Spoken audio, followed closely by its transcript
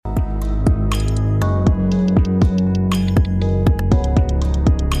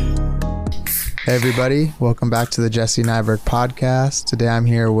Hey everybody, welcome back to the Jesse Nyberg podcast. Today I'm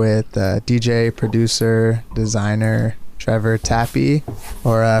here with DJ, producer, designer Trevor Tappy,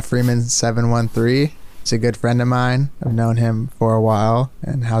 or Freeman713. He's a good friend of mine. I've known him for a while.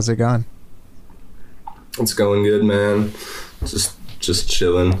 And how's it going? It's going good, man. Just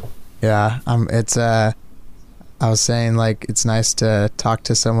chilling. Yeah, I was saying, like, it's nice to talk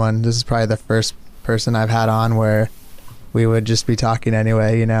to someone. This is probably the first person I've had on where we would just be talking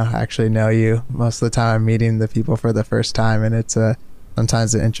anyway, you know, actually know you. Most of the time I'm meeting the people for the first time, and it's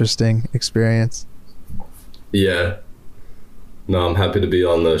sometimes an interesting experience. Yeah. No, I'm happy to be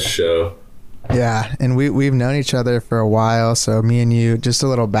on the show. Yeah, and we've known each other for a while, so me and you, just a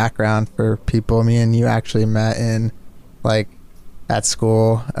little background for people, me and you actually met in, like, at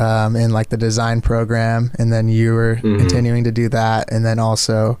school, in, like, the design program, and then you were continuing to do that, and then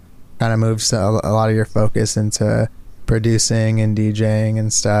also kind of moved a lot of your focus into producing and DJing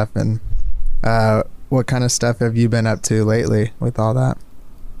and stuff. And what kind of stuff have you been up to lately with all that?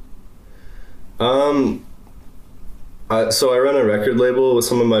 So I run a record label with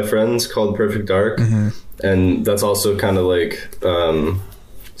some of my friends called Perfect Dark, and that's also kind of like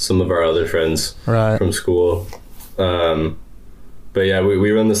some of our other friends from school. But yeah,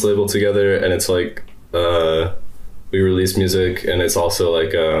 we run this label together, and it's like we release music, and it's also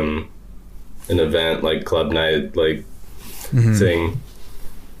like an event, like club night, like thing.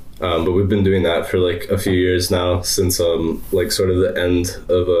 But we've been doing that for like a few years now, since like sort of the end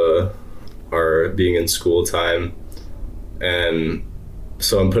of our being in school time. And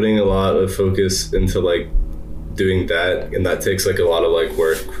so I'm putting a lot of focus into like doing that, and that takes like a lot of like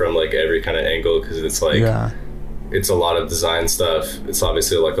work from like every kind of angle, because it's like it's a lot of design stuff, it's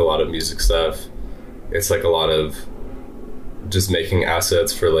obviously like a lot of music stuff, it's like a lot of just making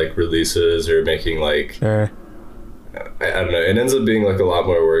assets for like releases, or making like I don't know, it ends up being like a lot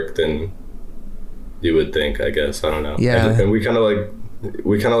more work than you would think, I guess. I don't know. And we kind of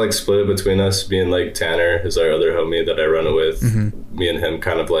like split it between us. Me and like Tanner is our other homie that I run it with. Me and him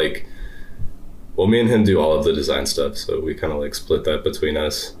kind of like, well, me and him do all of the design stuff, so we kind of like split that between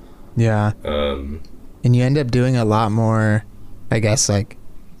us. And you end up doing a lot more, I guess, like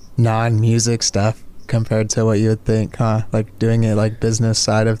non-music stuff compared to what you would think, huh? Like doing it like business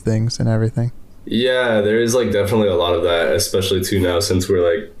side of things and everything. Yeah, there is like definitely a lot of that, especially too now, since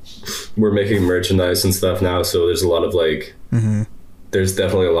we're making merchandise and stuff now. So there's a lot of like, there's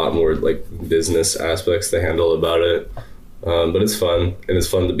definitely a lot more like business aspects to handle about it. But it's fun, and it's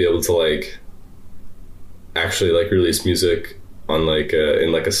fun to be able to like actually like release music on like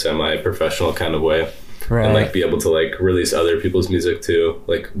in like a semi-professional kind of way, and like be able to like release other people's music too.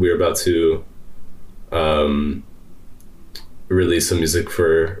 Like we're about to release some music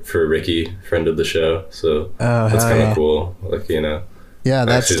for Ricky, friend of the show, so that's kind of cool. Like, you know,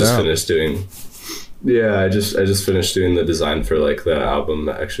 that's just finished doing I just finished doing the design for like the album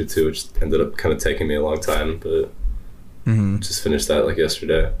actually too, which ended up kind of taking me a long time, but just finished that like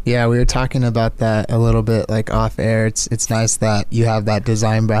yesterday. Yeah, we were talking about that a little bit like off air. It's nice that you have that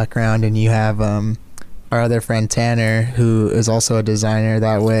design background, and you have our other friend Tanner, who is also a designer.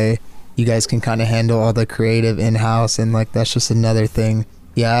 That way you guys can kind of handle all the creative in-house, and like that's just another thing.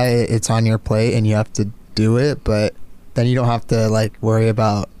 It's on your plate and you have to do it, but then you don't have to like worry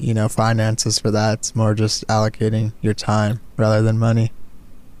about, you know, finances for that. It's more just allocating your time rather than money.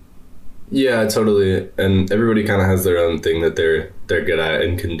 Yeah, totally. And everybody kind of has their own thing that they're good at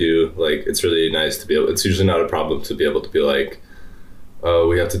and can do. Like, it's really nice to be able, it's usually not a problem to be able to be like, oh,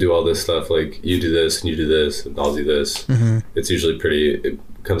 we have to do all this stuff, like you do this and you do this and I'll do this. It's usually it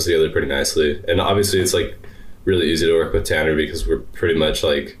comes together pretty nicely. And obviously it's like really easy to work with Tanner, because we're pretty much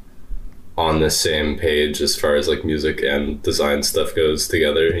like on the same page as far as like music and design stuff goes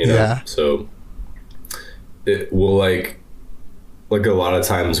together, you know? So it will like a lot of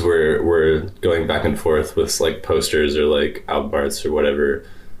times we're going back and forth with like posters or like album arts or whatever.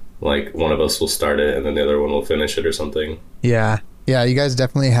 Like one of us will start it and then the other one will finish it or something. Yeah, you guys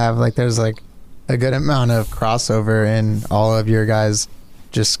definitely have like, there's like a good amount of crossover in all of your guys'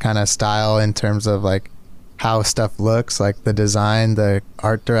 just kind of style in terms of like how stuff looks, like the design, the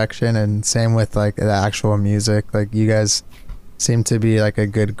art direction, and same with like the actual music. Like you guys seem to be like a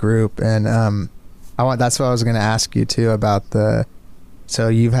good group, and that's what I was going to ask you too about so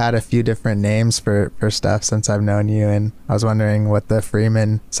you've had a few different names for stuff since I've known you, and I was wondering what the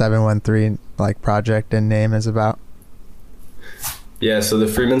Freeman713 like project and name is about. Yeah, so the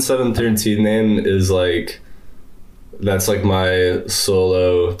Freeman713 name is like, that's like my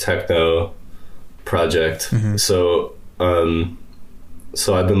solo techno project. So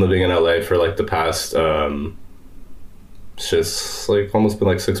I've been living in LA for like the past It's like almost been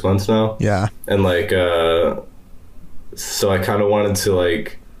like 6 months now. Yeah. And like so I kind of wanted to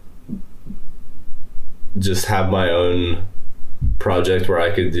like just have my own project where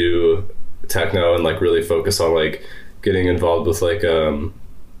I could do techno and like really focus on like getting involved with like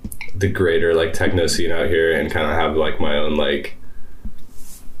the greater like techno scene out here, and kind of have like my own like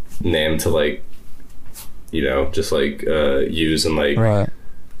name to like, you know, just like use and like right.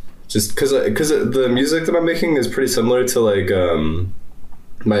 Just because the music that I'm making is pretty similar to like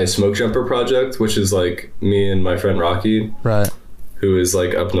my Smoke Jumper project, which is like me and my friend Rocky, right, who is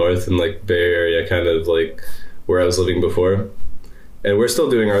like up north in like Bay Area, kind of like where I was living before, and we're still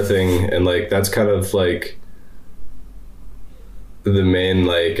doing our thing, and like that's kind of like the main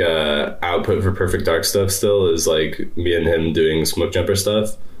like output for Perfect Dark stuff still is like me and him doing Smoke Jumper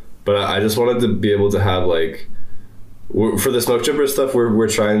stuff. But I just wanted to be able to have like, for the Smoke Jumper stuff, we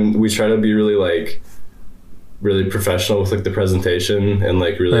try to be really like really professional with like the presentation, and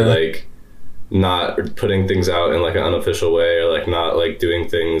like really like not putting things out in like an unofficial way, or like not like doing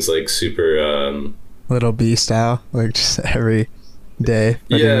things like super Little B style, like just every day.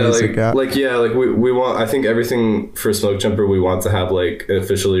 Yeah, we want, I think everything for Smoke Jumper we want to have like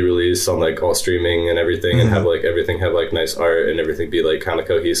officially released on like all streaming and everything, and have like everything have like nice art and everything be like kind of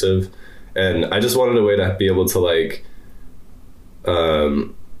cohesive. And I just wanted a way to be able to like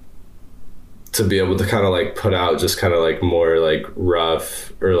to be able to kind of like put out just kind of like more like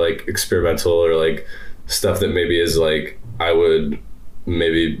rough or like experimental or like stuff that maybe is like I would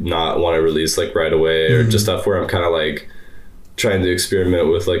maybe not want to release like right away, or just stuff where I'm kind of like trying to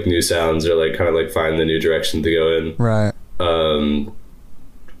experiment with like new sounds, or like kind of like find the new direction to go in, right. And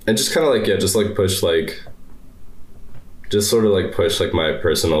just kind of like just like push like just sort of like push like my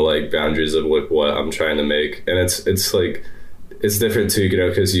personal like boundaries of like what I'm trying to make. And it's like it's different too, you know,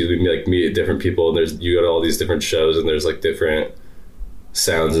 because you like meet different people, and there's you go to all these different shows, and there's like different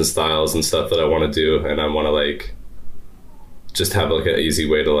sounds and styles and stuff that I want to do, and I want to like just have like an easy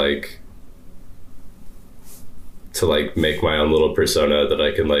way to like make my own little persona that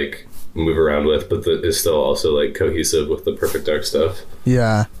I can like move around with, but that is still also like cohesive with the Perfect Dark stuff.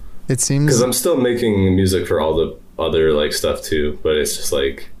 Yeah, it seems, because I'm still making music for all the other like stuff too, but it's just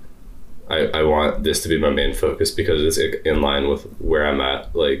like I want this to be my main focus because it's in line with where I'm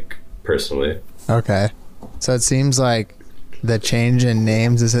at like personally. Okay, so it seems like the change in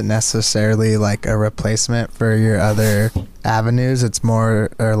names isn't necessarily like a replacement for your other avenues. It's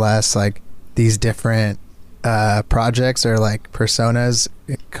more or less like these different projects or like personas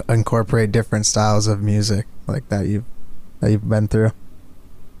incorporate different styles of music like that you've been through.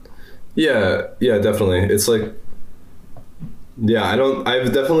 Yeah, definitely. It's like, yeah,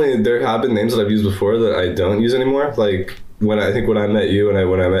 there have been names that I've used before that I don't use anymore. Like when I met you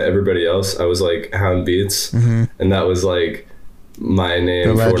and when I met everybody else, I was like Hound Beats, and that was like my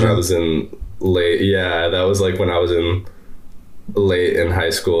name for when I was in late. Yeah, that was like when I was in late in high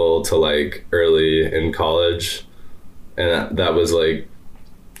school to like early in college, and that was like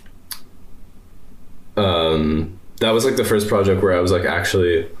that was like the first project where I was like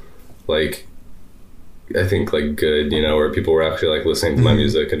actually like I think like good, you know, where people were actually like listening to my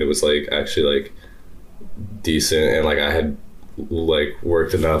music, and it was like actually like decent, and like I had like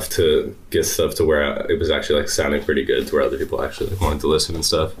worked enough to get stuff to where it was actually like sounding pretty good to where other people actually like, wanted to listen and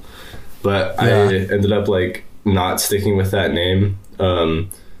stuff. But I ended up like not sticking with that name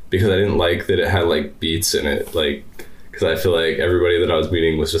because I didn't like that it had like beats in it, like because I feel like everybody that I was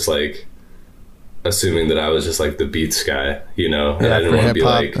meeting was just like assuming that I was just like the beats guy, you know, and I didn't want to be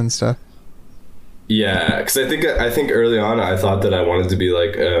like and stuff. Yeah, because I think early on I thought that I wanted to be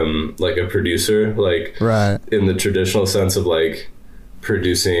like a producer, like right, in the traditional sense of like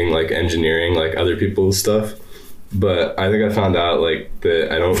producing, like engineering like other people's stuff. But I think I found out like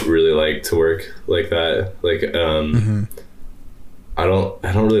that I don't really like to work like that. Like I don't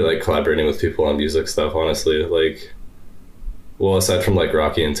really like collaborating with people on music stuff, honestly. Like, well, aside from like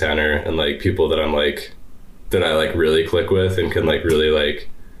Rocky and Tanner and like people that I'm like that I like really click with and can like really like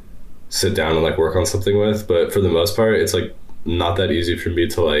sit down and like work on something with. But for the most part, it's like not that easy for me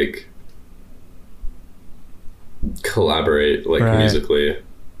to like collaborate like musically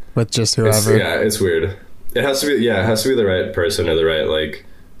with just whoever. It's weird. It has to be the right person or the right like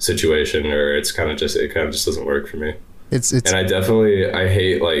situation, or it kind of just doesn't work for me. It's and I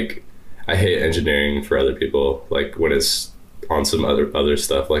hate engineering for other people, like when it's on some other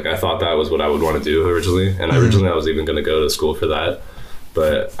stuff. Like I thought that was what I would want to do originally, and originally I was even going to go to school for that,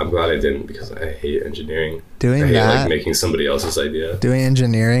 but I'm glad I didn't, because I hate engineering. I hate like making somebody else's idea. Doing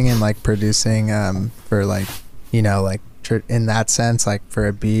engineering and like producing for like, you know, like in that sense, like for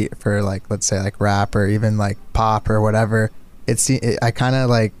a beat, for like, let's say like rap or even like pop or whatever, I kind of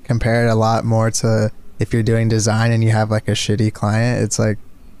like compare it a lot more to if you're doing design and you have like a shitty client. It's like,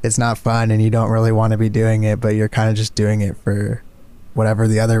 it's not fun and you don't really want to be doing it, but you're kind of just doing it for whatever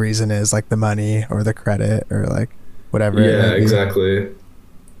the other reason is, like the money or the credit or like whatever. Yeah, exactly.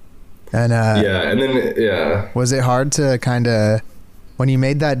 And was it hard to kind of, when you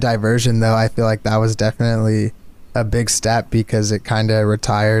made that diversion though, I feel like that was definitely a big step because it kind of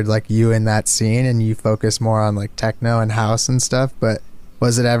retired like you in that scene and you focus more on like techno and house and stuff. But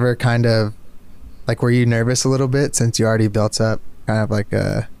was it ever kind of like, were you nervous a little bit since you already built up kind of like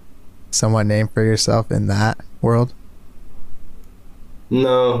a somewhat name for yourself in that world?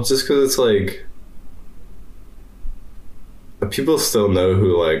 No, just because it's like people still know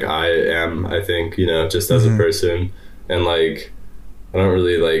who like I am, I think, you know, just as a person. And like I don't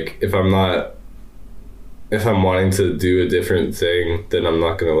really like, if I'm wanting to do a different thing, then I'm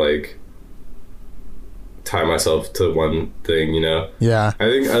not gonna like tie myself to one thing, you know? Yeah, I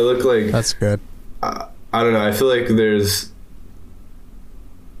think I look like, that's good. I don't know, I feel like there's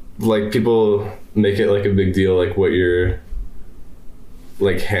like people make it like a big deal, like what your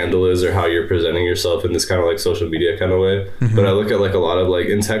like handle is or how you're presenting yourself in this kind of like social media kind of way. But I look at like a lot of like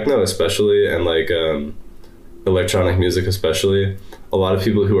in techno especially, and like electronic music especially, a lot of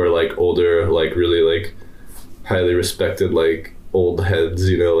people who are like older, like really like highly respected like old heads,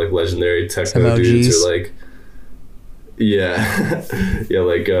 you know, like legendary techno dudes, or like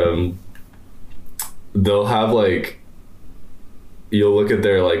like they'll have like, you'll look at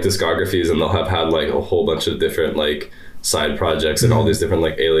their like discographies and they'll have had like a whole bunch of different like side projects and all these different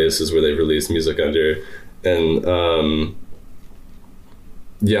like aliases where they've released music under. And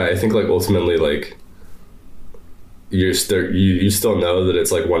I think like ultimately like you still know that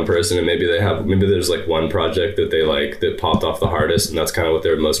it's like one person, and maybe there's like one project that they like that popped off the hardest and that's kind of what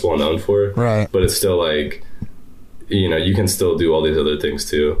they're most well known for, right? But it's still like, you know, you can still do all these other things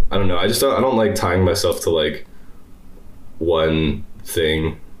too. I don't know, I don't like tying myself to like one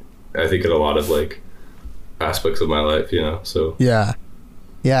thing, I think, in a lot of like aspects of my life, you know. So yeah,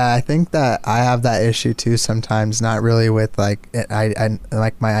 I think that I have that issue too sometimes, not really with like I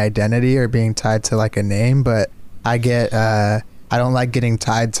like my identity or being tied to like a name, but I don't like getting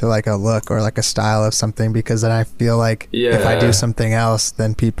tied to like a look or like a style of something, because then I feel like if I do something else,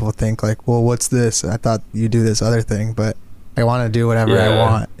 then people think like, well, what's this? I thought you do this other thing, but I want to do whatever I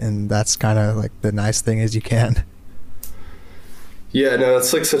want, and that's kind of like the nice thing is you can. Yeah, no,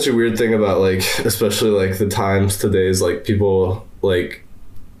 that's like such a weird thing about like, especially like the times today's like people like,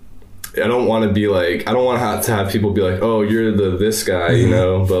 I don't want to have people be like, oh, you're this guy, you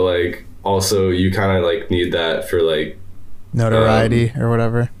know, but like also you kind of like need that for like notoriety or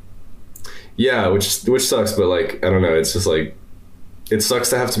whatever. Yeah, which sucks, but like I don't know, it's just like it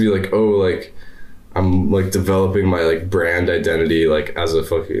sucks to have to be like, oh, like I'm like developing my like brand identity like as a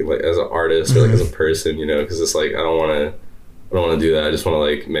fucking like as an artist or like as a person, you know, because it's like I don't want to do that. I just want to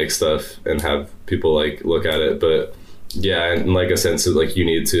like make stuff and have people like look at it. But yeah, in like a sense of like you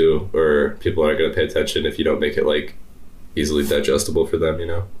need to, or people aren't going to pay attention if you don't make it like easily digestible for them, you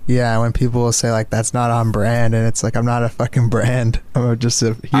know? Yeah, when people will say like that's not on brand, and it's like, I'm not a fucking brand, I'm just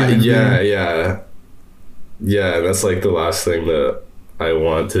a human being. Yeah, that's like the last thing that I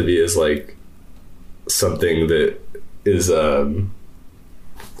want to be, is like something that is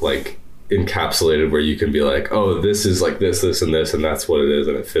like encapsulated, where you can be like, oh, this is like this and this, and that's what it is,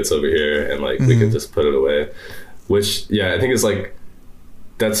 and it fits over here, and like we can just put it away. Which I think is like,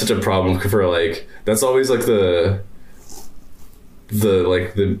 that's such a problem for like, that's always like the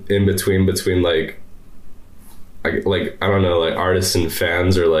in between like I don't know, like artists and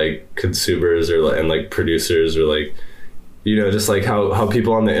fans, or like consumers, or and like producers, or like, you know, just like how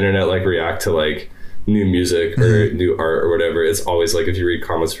people on the internet like react to like new music or new art or whatever. It's always like, if you read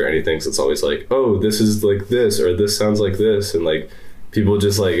comments for anything, so it's always like, oh, this is like this, or this sounds like this, and like people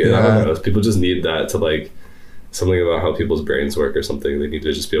just like I don't know, people just need that to like something about how people's brains work or something. They need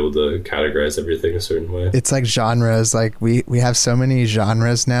to just be able to categorize everything a certain way. It's like genres, like we have so many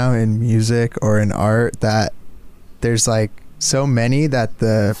genres now in music or in art that there's like so many that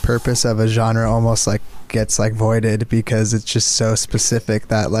the purpose of a genre almost like gets like voided, because it's just so specific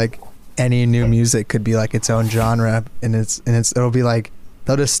that like any new music could be like its own genre, and it'll be like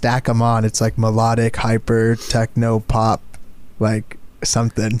they'll just stack them on. It's like melodic, hyper, techno, pop, like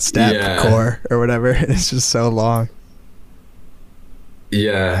something, step, core or whatever. It's just so long.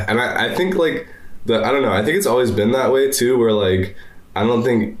 Yeah, and I think like I don't know, I think it's always been that way too, where like I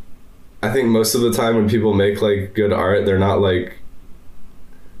think most of the time when people make like good art, they're not like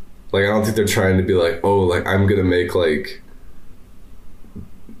like I don't think they're trying to be like, oh, like I'm gonna make like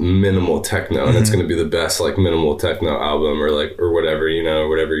minimal techno and it's gonna be the best like minimal techno album or like or whatever, you know,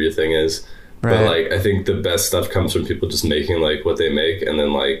 whatever your thing is. Right. But like I think the best stuff comes from people just making like what they make and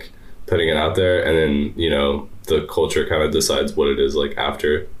then like putting it out there, and then, you know, the culture kind of decides what it is like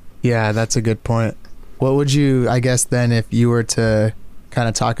after. Yeah, that's a good point. What would you, I guess then, if you were to kind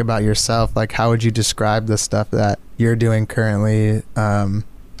of talk about yourself, like how would you describe the stuff that you're doing currently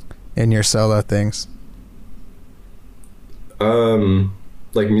in your solo things?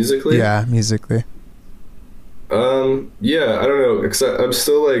 Like musically? Yeah, musically. Yeah, I don't know, except I'm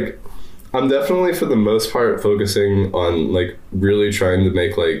still like, I'm definitely for the most part focusing on like really trying to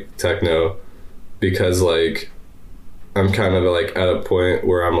make like techno, because like I'm kind of like at a point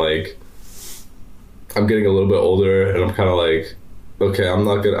where I'm like, I'm getting a little bit older and I'm kind of like, okay, I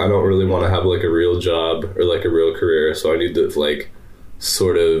don't really want to have like a real job or like a real career, so I need to like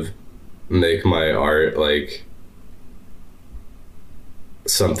sort of make my art like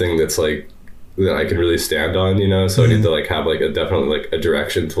something that's like that I can really stand on, you know. So I need to like have like a definitely like a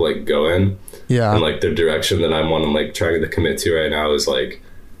direction to like go in. Yeah. And like the direction that I'm like trying to commit to right now is like,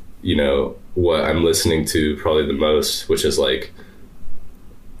 you know, what I'm listening to probably the most, which is like,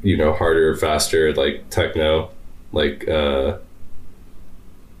 you know, harder, faster, like techno, like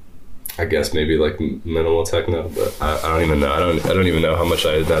I guess maybe like minimal techno, but I don't even know. I don't even know how much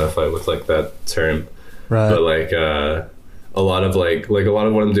I identify with like that term. Right. But like a lot of like a lot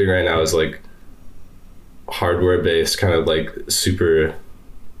of what I'm doing right now is like hardware based, kind of like super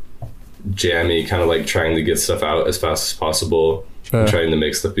jammy, kind of like trying to get stuff out as fast as possible. Sure. Trying to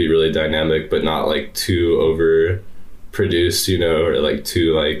make stuff be really dynamic, but not like too over produced, you know, or like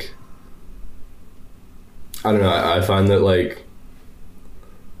too like, I don't know. I find that like,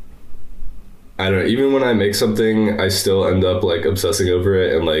 I don't know, even when I make something, I still end up like obsessing over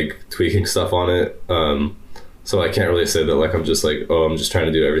it and like tweaking stuff on it. So I can't really say that like I'm just like, oh, I'm just trying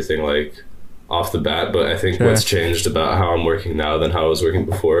to do everything like off the bat. But I think what's changed about how I'm working now than how I was working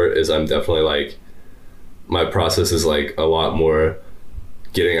before is I'm definitely like, my process is like a lot more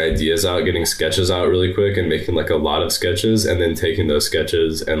getting ideas out, getting sketches out really quick and making like a lot of sketches, and then taking those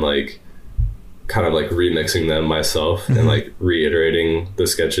sketches and like kind of like remixing them myself and like reiterating the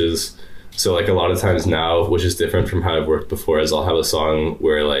sketches. So like a lot of times now, which is different from how I've worked before, is I'll have a song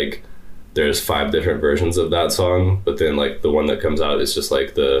where like there's 5 different versions of that song, but then like the one that comes out is just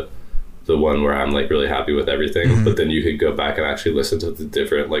like the one where I'm like really happy with everything. But then you could go back and actually listen to the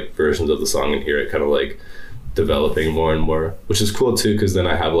different like versions of the song and hear it kind of like developing more and more, which is cool too, because then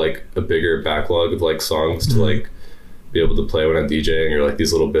I have like a bigger backlog of like songs to like be able to play when I'm DJing, or like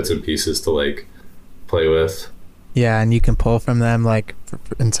these little bits and pieces to like play with. Yeah, and you can pull from them like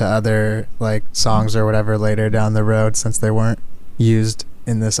into other like songs or whatever later down the road, since they weren't used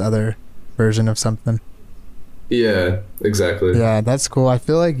in this other version of something. Yeah, exactly. Yeah, that's cool. I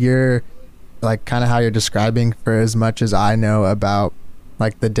feel like you're like kind of how you're describing, for as much as I know about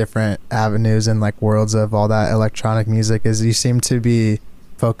like the different avenues and like worlds of all that electronic music, is you seem to be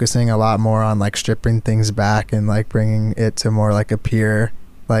focusing a lot more on like stripping things back and like bringing it to more like a pure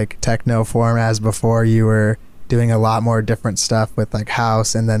like techno form, as before you were doing a lot more different stuff with like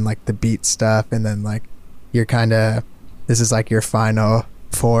house and then like the beat stuff, and then like you're kind of, this is like your final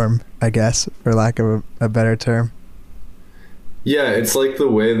form, I guess, for lack of a better term. Yeah, it's like the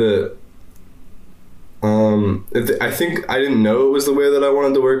way that I think I didn't know it was the way that I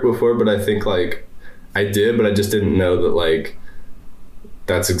wanted to work before, but I think like I did, but I just didn't know that like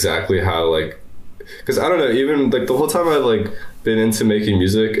that's exactly how, like, because I don't know, even like the whole time I've like been into making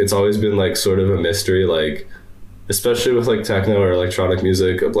music, it's always been like sort of a mystery, like especially with like techno or electronic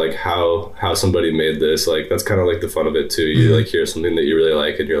music, of like how somebody made this. Like that's kind of like the fun of it too. You like hear something that you really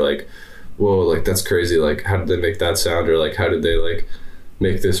like and you're like, whoa, like that's crazy, like how did they make that sound, or like how did they like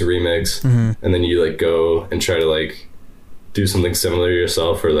make this remix? And then you like go and try to like do something similar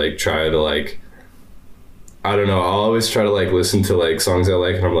yourself, or like try to like, I don't know, I'll always try to like listen to like songs I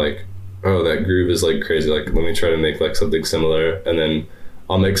like and I'm like, oh, that groove is like crazy, like let me try to make like something similar. And then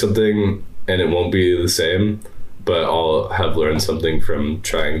I'll make something and it won't be the same, but I'll have learned something from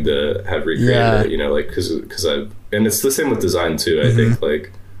trying to have recreated it, you know, like because I've, and it's the same with design too, I think,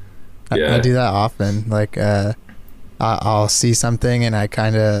 like I do that often. Like I'll see something and I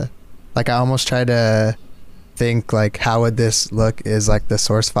kind of like, I almost try to think like, how would this look is like the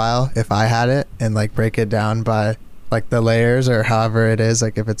source file if I had it, and like break it down by like the layers or however it is,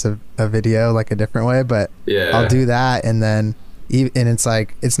 like if it's a video, like a different way. But I'll do that, and then and it's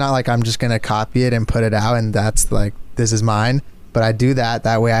like, it's not like I'm just gonna copy it and put it out and that's like, this is mine, but I do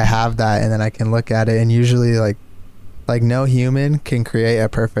that way I have that, and then I can look at it, and usually like like no human can create a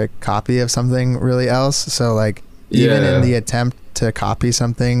perfect copy of something really else. So like even in the attempt to copy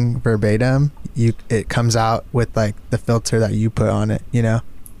something verbatim, it comes out with like the filter that you put on it, you know?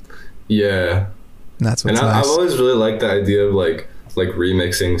 Yeah. And that's what's nice. I've always really liked the idea of like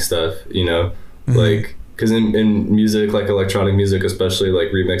remixing stuff, you know? Like, because in music, like electronic music especially, like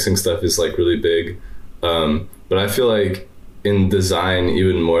remixing stuff is like really big. But I feel like in design,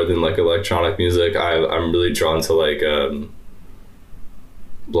 even more than like electronic music, I'm really drawn to like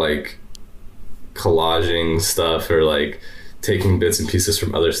collaging stuff, or like taking bits and pieces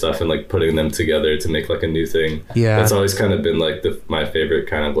from other stuff and like putting them together to make like a new thing. Yeah, that's always kind of been like my favorite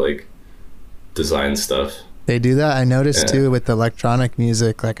kind of like design stuff. They do that. I noticed too with electronic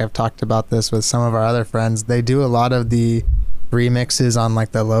music. Like I've talked about this with some of our other friends. They do a lot of the remixes on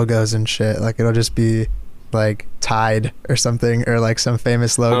like the logos and shit. Like it'll just be like Tide or something, or like some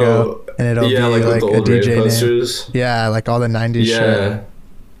famous logo, and it'll be like a DJ posters. Name. Yeah, like all the 90s shit.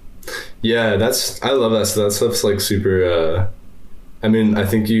 Yeah, I love that stuff. That stuff's like super I mean, I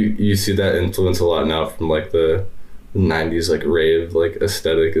think you see that influence a lot now from like the 90s, like rave like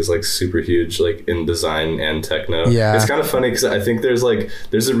aesthetic is like super huge like in design and techno. Yeah, it's kind of funny because I think there's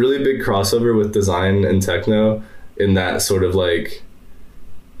a really big crossover with design and techno in that sort of like.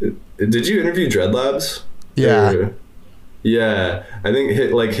 Did you interview Dreadlabs? Yeah. Yeah, I think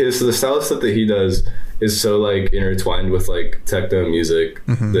the style of stuff that he does is so like intertwined with like techno music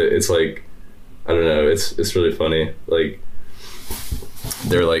that it's like, I don't know, it's really funny. Like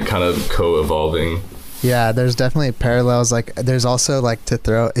they're like kind of co-evolving. Yeah, there's definitely parallels. Like there's also like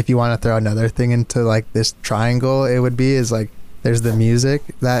if you want to throw another thing into like this triangle, it would be is like there's the music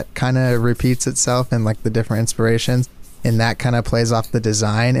that kind of repeats itself and like the different inspirations, and that kind of plays off the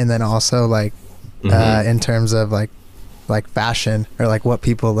design, and then also like in terms of like fashion or like what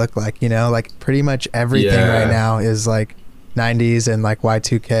people look like, you know, like pretty much everything right now is like 90s and like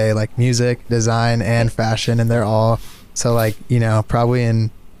Y2K, like music, design, and fashion, and they're all so like, you know, probably in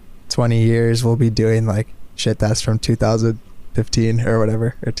 20 years we'll be doing like shit that's from 2015 or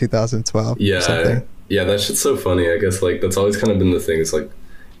whatever, or 2012 or something. Yeah, that shit's so funny. I guess like that's always kind of been the thing. It's like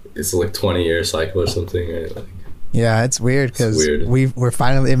 20-year cycle or something, right? Like, yeah, it's weird because we're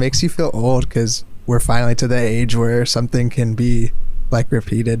finally, it makes you feel old because we're finally to the age where something can be like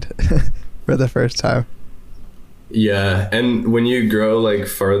repeated for the first time. Yeah, and when you grow like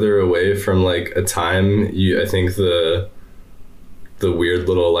farther away from like a time, I think the weird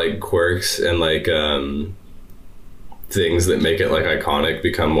little like quirks and like things that make it like iconic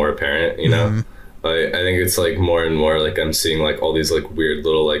become more apparent, you know? I think it's like more and more like I'm seeing like all these like weird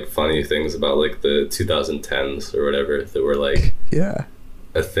little like funny things about like the 2010s or whatever that were like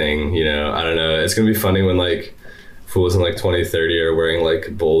a thing, you know? I don't know. It's gonna be funny when like fools in like 2030 are wearing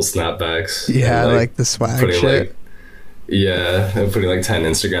like bull snapbacks. Yeah, and, like the swag shit. Like, yeah, and putting like 10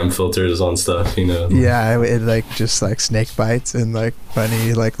 Instagram filters on stuff, you know? Yeah, it like just like snake bites and like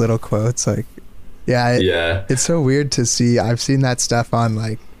funny like little quotes. Like, yeah, it's so weird to see. I've seen that stuff on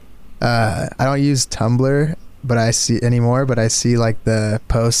like, I don't use Tumblr, but I see like the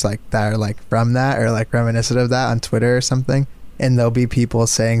posts like that are like from that or like reminiscent of that on Twitter or something, and there'll be people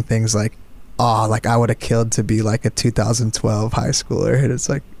saying things like, "Oh, like I would have killed to be like a 2012 high schooler," and it's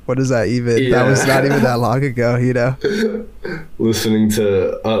like, what is that even? That was not even that long ago, you know? Listening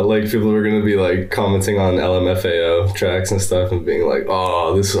to like people who are gonna be like commenting on LMFAO tracks and stuff and being like,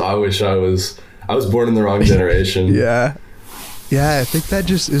 "Oh, I wish I was born in the wrong generation." Yeah, I think that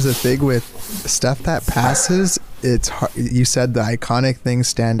just is a thing with stuff that passes. It's hard. You said the iconic things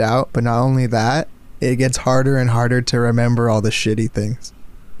stand out, but not only that, it gets harder and harder to remember all the shitty things.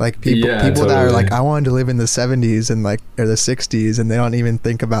 Like people totally. That are like, I wanted to live in the 70s and like, or the 60s, and they don't even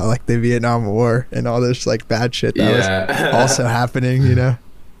think about like the Vietnam War and all this like bad shit that was also happening, you know?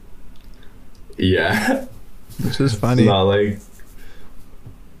 Yeah. Which is funny. I want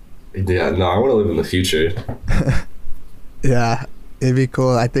to live in the future. Yeah, it'd be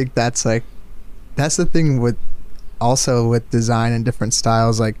cool. I think that's the thing with design and different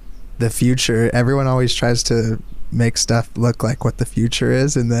styles, like the future. Everyone always tries to make stuff look like what the future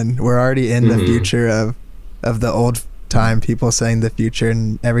is, and then we're already in the future of the old time people saying the future,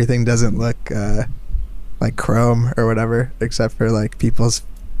 and everything doesn't look like Chrome or whatever, except for like people's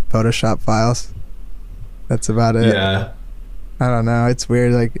Photoshop files. That's about it. Yeah. I don't know. It's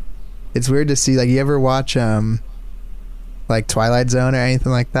weird. Like, it's weird to see. Like, you ever watch like Twilight Zone or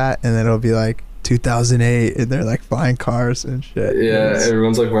anything like that, and then it'll be like 2008, and they're like flying cars and shit. Yeah,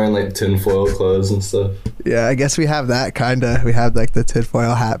 everyone's like wearing like tinfoil clothes and stuff. Yeah, I guess we have that kind of. We have like the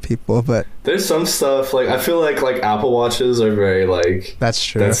tinfoil hat people, but there's some stuff like I feel like Apple Watches are very like that's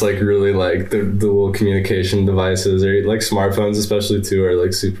true. That's like really like the little communication devices, or like smartphones especially too are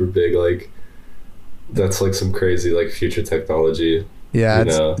like super big. Like that's like some crazy like future technology. Yeah,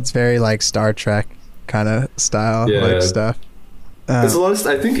 it's very like Star Trek kind of style like stuff. There's a lot of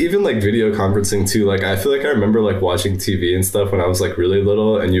I think even like video conferencing too. Like I feel like I remember like watching TV and stuff when I was like really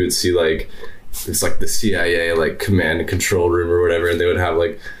little, and you would see like it's like the CIA like command and control room or whatever, and they would have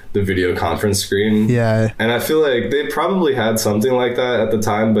like the video conference screen. Yeah, and I feel like they probably had something like that at the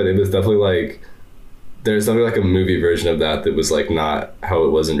time, but it was definitely like there's definitely like a movie version of that was like not how it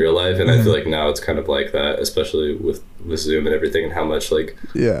was in real life, and I feel like now it's kind of like that, especially with Zoom and everything, and how much like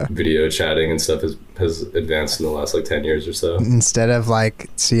video chatting and stuff has advanced in the last like 10 years or so. Instead of like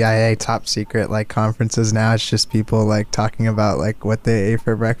CIA top secret like conferences, now it's just people like talking about like what they ate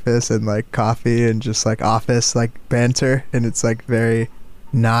for breakfast and like coffee and just like office like banter, and it's like very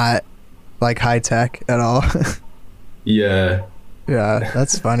not like high tech at all. Yeah,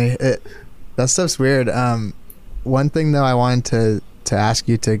 that's funny. That stuff's weird. One thing though I wanted to ask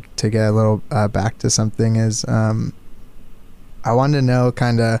you to get a little back to something is I wanted to know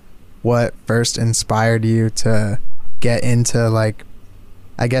kind of what first inspired you to get into like,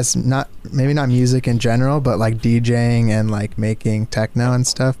 I guess maybe not music in general, but like DJing and like making techno and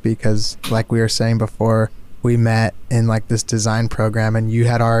stuff, because like we were saying before, we met in like this design program, and you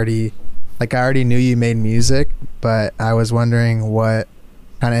had already like, I already knew you made music, but I was wondering what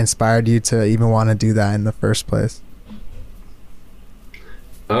kind of inspired you to even want to do that in the first place.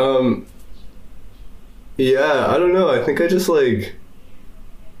 Yeah, I don't know. I think I just like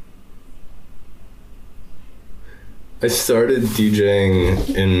I started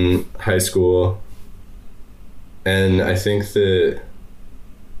DJing in high school, and I think that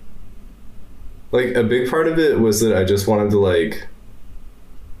like a big part of it was that I just wanted to like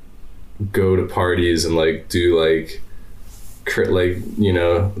go to parties and like do like you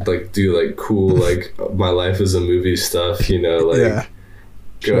know, like do like cool like my life is a movie stuff, you know, like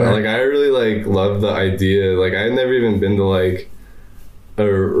like I really like love the idea. Like I had never even been to like a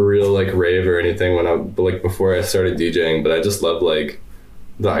real like rave or anything before I started DJing, but I just loved like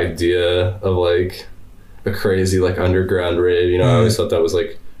the idea of like a crazy like underground rave, you know. I always thought that was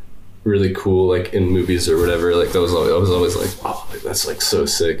like really cool, like in movies or whatever. Like I was always like, oh, like, that's like so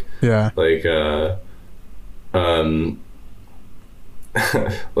sick. Yeah. Like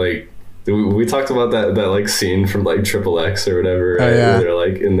like we talked about that like scene from like Triple X or whatever, right? Where they're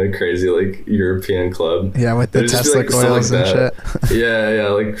like in the crazy like European club, with the Tesla coils and shit. yeah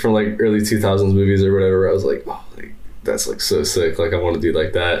like from like early 2000s movies or whatever. I was like, oh, like that's like so sick, like I want to do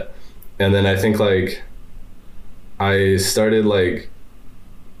like that. And then I think like I started like,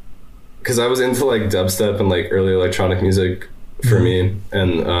 because I was into like dubstep and like early electronic music for me,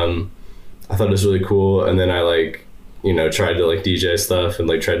 and I thought it was really cool. And then I like, you know, tried to like DJ stuff and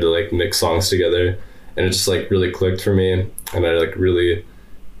like tried to like mix songs together, and it just like really clicked for me, and I like really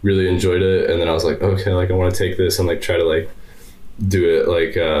enjoyed it. And then I was like, okay, like I want to take this and like try to like do it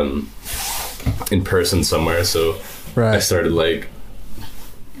like in person somewhere. So I started like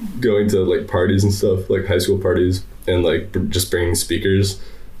going to like parties and stuff, like high school parties, and like just bringing speakers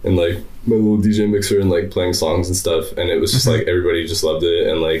and like my little DJ mixer and like playing songs and stuff, and it was just like everybody just loved it,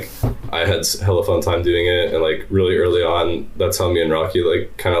 and like I had hella fun time doing it. And like really early on, that's how me and Rocky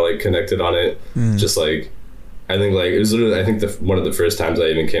like kind of like connected on it. Just like I think like it was literally, I think one of the first times I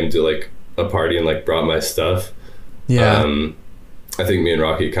even came to like a party and like brought my stuff. I think me and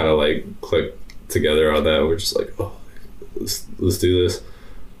Rocky kind of like clicked together on that. We're just like, oh, let's do this.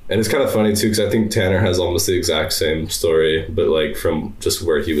 And it's kind of funny too, because I think Tanner has almost the exact same story, but like from just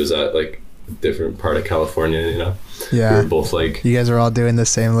where he was at, like a different part of California, you know. Yeah, we were both like, you guys are all doing the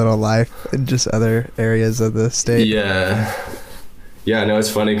same little life in just other areas of the state. Yeah, no, it's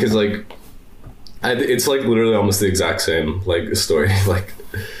funny because like it's like literally almost the exact same like story. Like,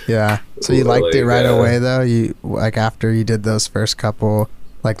 yeah. So you liked it right away though. You like after you did those first couple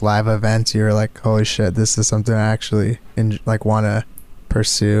like live events, you were like, holy shit, this is something I actually like want to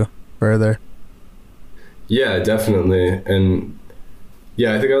pursue further. Yeah, definitely. And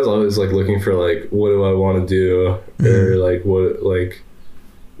yeah, I think I was always like looking for like, what do I want to do, or like what, like,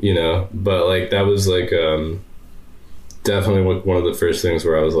 you know. But like that was like definitely one of the first things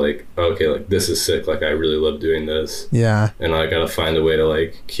where I was like, okay, like this is sick, like I really love doing this. Yeah. And I gotta find a way to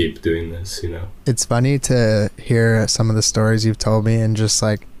like keep doing this, you know. It's funny to hear some of the stories you've told me, and just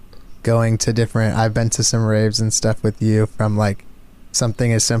like going to different, I've been to some raves and stuff with you from like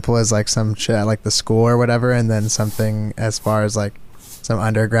something as simple as like some shit at like the school or whatever, and then something as far as like some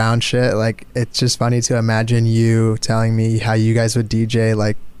underground shit. Like it's just funny to imagine you telling me how you guys would DJ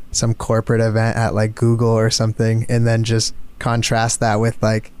like some corporate event at like Google or something, and then just contrast that with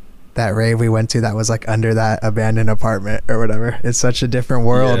like that rave we went to that was like under that abandoned apartment or whatever. It's such a different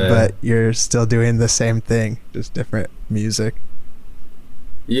world, but you're still doing the same thing, just different music.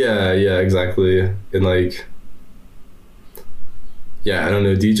 Yeah, exactly. And like, yeah, I don't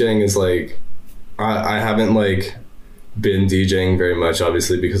know, DJing is like, I haven't like been DJing very much,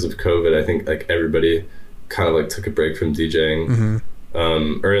 obviously because of COVID. I think like everybody kind of like took a break from DJing,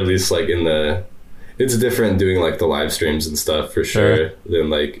 or at least like it's different doing like the live streams and stuff for sure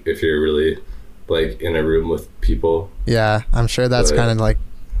than like if you're really like in a room with people. Yeah, I'm sure that's kind of like,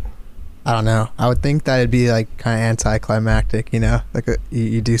 I don't know, I would think that it'd be like kind of anticlimactic, you know, like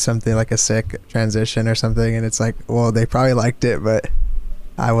you do something like a sick transition or something and it's like, well, they probably liked it, but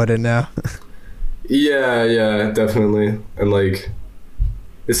I wouldn't know. Yeah, definitely. And like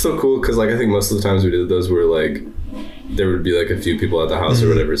it's so cool because like I think most of the times we did those were like there would be like a few people at the house or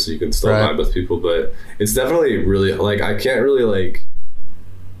whatever, so you can still vibe with people. But it's definitely really like I can't really like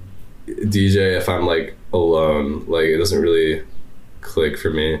DJ if I'm like alone. Like it doesn't really click for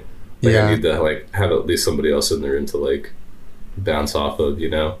me. Like I need to like have at least somebody else in the room to like bounce off of, you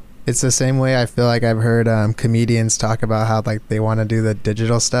know. It's the same way I feel like I've heard comedians talk about how like they want to do the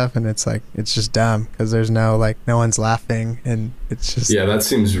digital stuff, and it's like it's just dumb because there's no one's laughing, and it's just that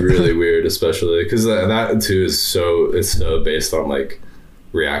seems really weird, especially because that too is it's so based on like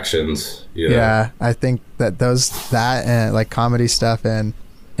reactions, you know? Yeah, I think that that and like comedy stuff and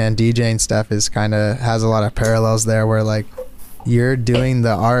DJing stuff is kind of has a lot of parallels there, where like you're doing the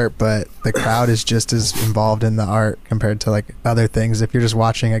art, but the crowd is just as involved in the art compared to like other things. If you're just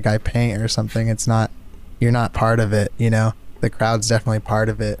watching a guy paint or something, you're not part of it, you know. The crowd's definitely part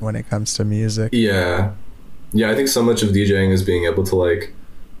of it when it comes to music. Yeah, I think so much of DJing is being able to like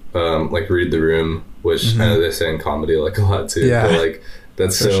read the room, which I know they say in comedy like a lot too. Yeah, but, like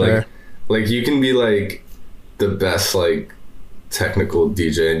that's so sure. like you can be like the best like technical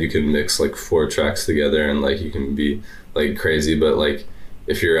DJ and you can mix like 4 tracks together and like you can be like crazy, but like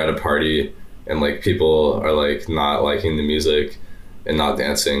if you're at a party and like people are like not liking the music and not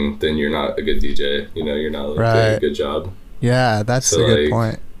dancing, then you're not a good DJ, you know. You're not like, doing a good job. Yeah, that's a good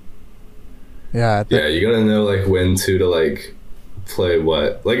point. Yeah, you gotta know like when to like play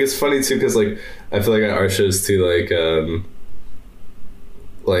what. Like it's funny too because like I feel like at our shows too,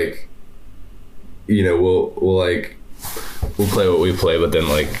 like you know we'll play what we play, but then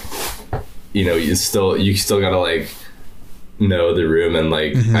like you know you still gotta like know the room, and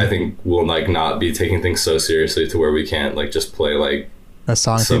like I think we'll like not be taking things so seriously to where we can't like just play like a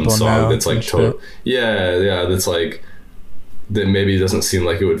song that's like that's like that maybe doesn't seem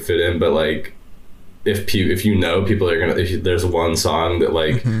like it would fit in, but like if you know people are gonna, if there's one song that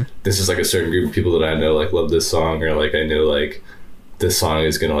like this is like a certain group of people that I know like love this song, or like I know like this song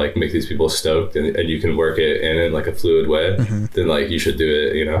is gonna like make these people stoked, and you can work it in like a fluid way, then like you should do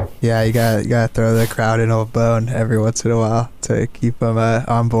it, you know. Yeah, you gotta throw the crowd in a bone every once in a while to keep them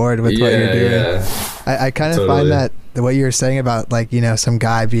on board with what you're doing. I kind of find that what you were saying about like, you know, some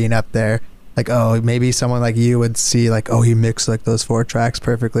guy being up there, like, oh, maybe someone like you would see like, oh, he mixed like those 4 tracks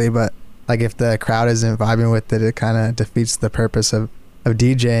perfectly, but like if the crowd isn't vibing with it, it kind of defeats the purpose of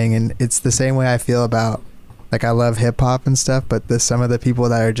DJing. And it's the same way I feel about, like, I love hip hop and stuff, but some of the people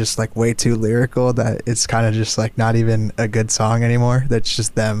that are just like way too lyrical, that it's kind of just like not even a good song anymore. That's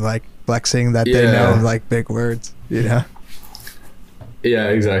just them like flexing that they know like big words, you know? Yeah,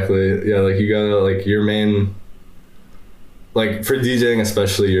 exactly. Yeah, like you gotta like your main, like for DJing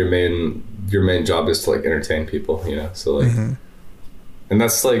especially, your main job is to like entertain people, you know? So like, and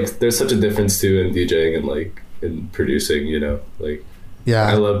that's like, there's such a difference too in DJing and like in producing, you know? Like, yeah,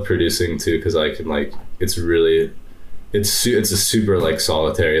 I love producing too because I can like, it's a super like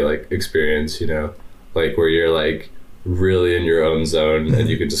solitary like experience, you know, like where you're like really in your own zone and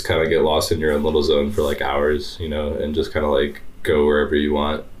you can just kind of get lost in your own little zone for like hours, you know, and just kind of like go wherever you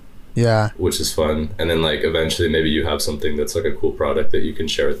want. Yeah, which is fun. And then like eventually maybe you have something that's like a cool product that you can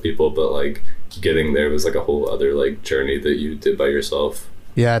share with people, but like getting there was like a whole other like journey that you did by yourself.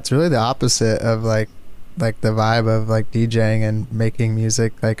 Yeah, it's really the opposite of like the vibe of like DJing and making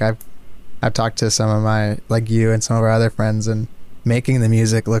music. Like I've talked to some of my, like you and some of our other friends, and making the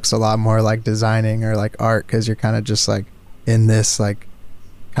music looks a lot more like designing or like art, because you're kind of just like in this like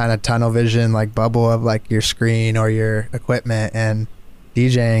kind of tunnel vision like bubble of like your screen or your equipment. And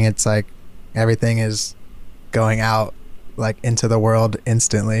DJing, it's like everything is going out like into the world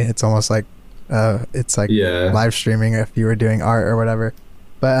instantly. It's almost like it's like live streaming if you were doing art or whatever.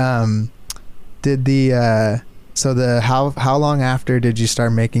 But did the how long after did you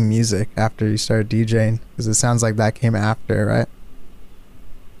start making music after you started DJing? Because it sounds like that came after, right?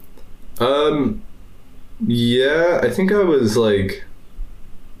 Yeah, I think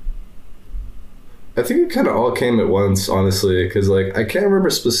I think it kind of all came at once, honestly, because like I can't remember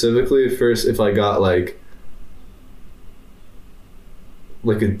specifically first if I got like a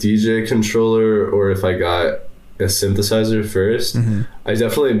DJ controller or if I got a synthesizer first. Mm-hmm. I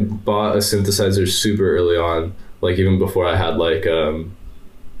definitely bought a synthesizer super early on, like even before I had like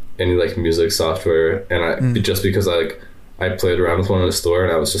any like music software, and just because I played around with one in the store,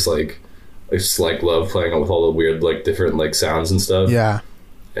 and I was just like I just like love playing with all the weird like different like sounds and stuff. Yeah.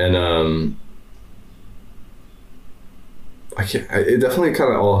 And it definitely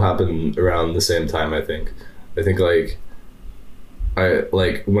kind of all happened around the same time. I think like I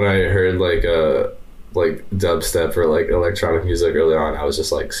like when I heard like dubstep or like electronic music early on, I was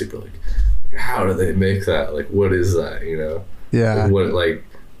just like super like, how do they make that? Like, what is that? You know? Yeah. Like, what, like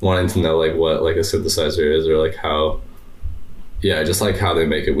wanting to know like what like a synthesizer is, or like how, yeah, just like how they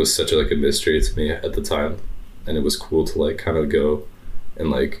make it was such a, like a mystery to me at the time, and it was cool to like kind of go and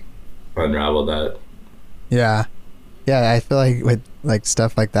like unravel that. Yeah. Yeah, I feel like with like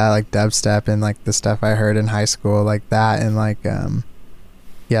stuff like that, like dubstep and like the stuff I heard in high school, like that, and like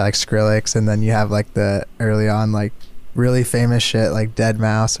like Skrillex, and then you have like the early on like really famous shit like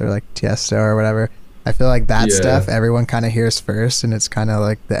Deadmau5 or like Tiesto or whatever. I feel like that stuff everyone kind of hears first, and it's kind of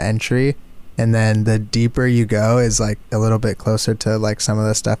like the entry, and then the deeper you go is like a little bit closer to like some of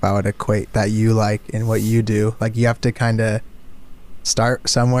the stuff I would equate that you like and what you do. Like you have to kind of start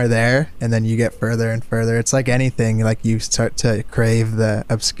somewhere there, and then you get further and further. It's like anything, like you start to crave the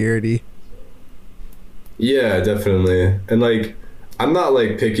obscurity. Yeah, definitely. And like I'm not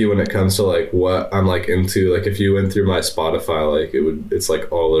like picky when it comes to like what I'm like into. Like if you went through my Spotify, like it's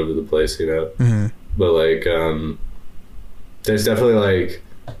like all over the place, you know. Mm-hmm. But like there's definitely like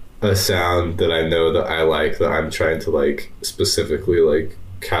a sound that I know that I like, that I'm trying to like specifically like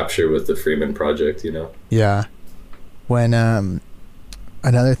capture with the Freeman project, you know. Yeah. When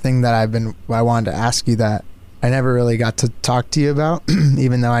another thing that I wanted to ask you that I never really got to talk to you about,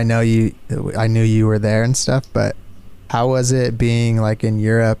 even though I knew you were there and stuff, but how was it being like in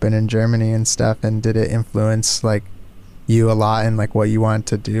Europe and in Germany and stuff, and did it influence like you a lot in like what you wanted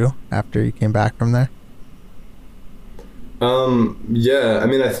to do after you came back from there? Yeah, I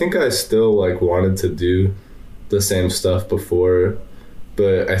mean, I think I still like wanted to do the same stuff before,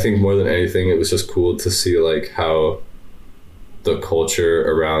 but I think more than anything it was just cool to see like how the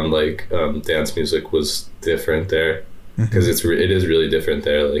culture around like dance music was different there, because it is really different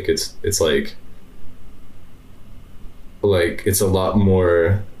there. Like it's like it's a lot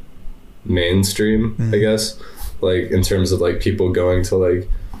more mainstream, I guess, like in terms of like people going to like,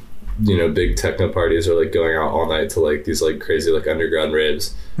 you know, big techno parties or like going out all night to like these like crazy like underground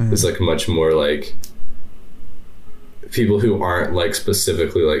raves. It's like much more like people who aren't like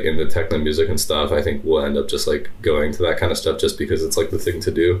specifically like into techno music and stuff, I think will end up just like going to that kind of stuff just because it's like the thing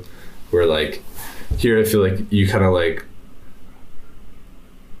to do. Where like here I feel like you kind of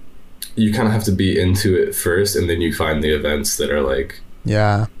have to be into it first, and then you find the events that are like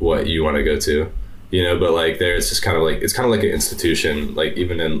what you want to go to, you know. But like there it's just kind of like, it's kind of like an institution, like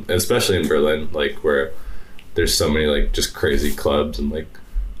even especially in Berlin, like where there's so many like just crazy clubs and like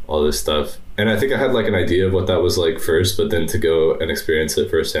all this stuff. And I think I had like an idea of what that was like first, but then to go and experience it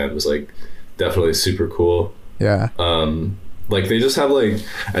firsthand was like definitely super cool. Yeah. Like they just have like,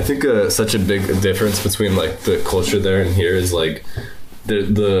 I think such a big difference between like the culture there and here is like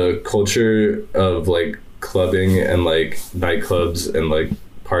the culture of like clubbing and like nightclubs and like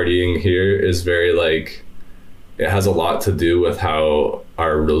partying here is very like, it has a lot to do with how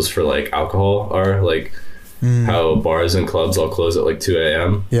our rules for like alcohol are, like how bars and clubs all close at like 2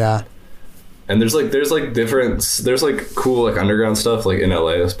 a.m. Yeah. And there's like cool like underground stuff like in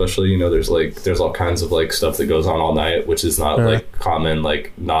LA especially, you know. There's all kinds of like stuff that goes on all night, which is not like common,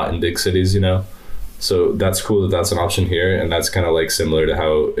 like not in big cities, you know. So that's cool that that's an option here, and that's kind of like similar to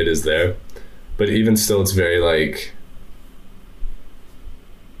how it is there. But even still, it's very like,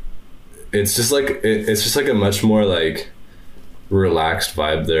 it's just like a much more like relaxed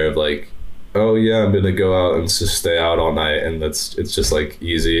vibe there of like, oh yeah, I'm gonna go out and just stay out all night, and it's just like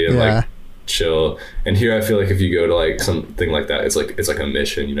easy and like chill. And here I feel like if you go to like something like that, it's like a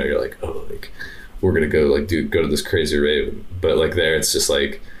mission, you know. You're like, oh, like we're gonna go to this crazy rave. But like there it's just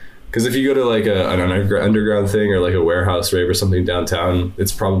like, because if you go to like an underground thing or like a warehouse rave or something downtown,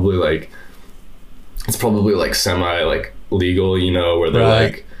 it's probably like semi like legal, you know, where they're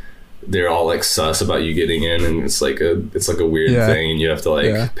like they're all like sus about you getting in, and it's like a weird thing, and you have to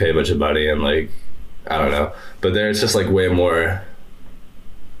like pay a bunch of money, and like I don't know, but there's just like way more,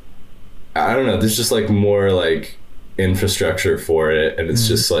 I don't know, there's just like more like infrastructure for it, and it's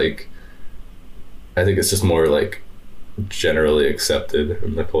just like, I think it's just more like generally accepted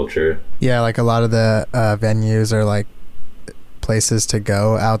in the culture. Yeah, like a lot of the venues or like places to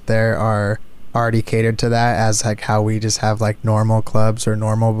go out there are already catered to that, as like how we just have like normal clubs or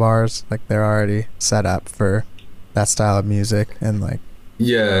normal bars. Like they're already set up for that style of music, and like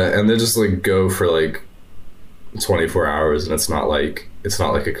and they just like go for like 24 hours, and it's not like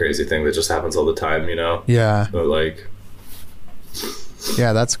a crazy thing that just happens all the time, you know? But like,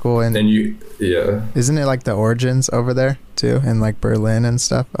 yeah, that's cool. And isn't it like the Origins over there too, in like Berlin and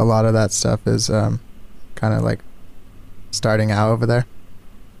stuff? A lot of that stuff is kind of like starting out over there.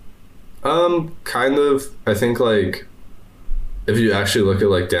 Kind of. I think like if you actually look at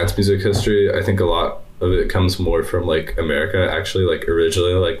like dance music history, I think a lot of it comes more from like America, actually, like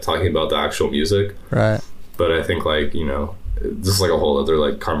originally, like talking about the actual music. Right. But I think like, you know, this is like a whole other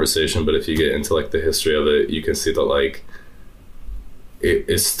like conversation, but if you get into like the history of it, you can see that like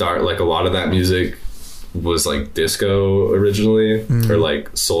like a lot of that music was like disco originally, or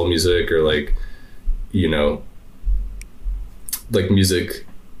like soul music, or like, you know, like music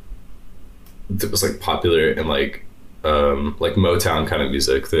that was like popular in like Motown kind of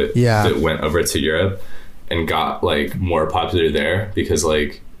music that went over to Europe and got like more popular there, because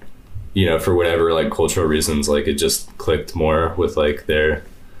like, you know, for whatever like cultural reasons, like it just clicked more with like their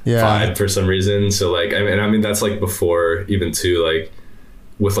vibe for some reason. So like, I mean that's like before even too, like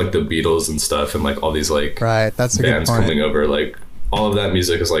with like the Beatles and stuff, and like all these like that's a bands good point. coming over, like all of that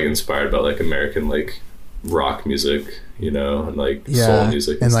music is like inspired by like American like rock music, you know, and like soul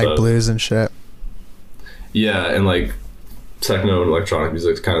music and like stuff. Blues and shit. And like techno and electronic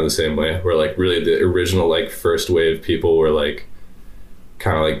music is kind of the same way, where like really the original like first wave people were like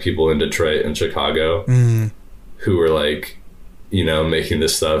kind of like people in Detroit and Chicago who were like, you know, making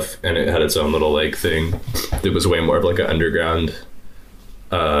this stuff, and it had its own little like thing that was way more of like an underground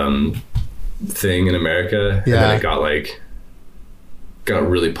thing in America. And then it got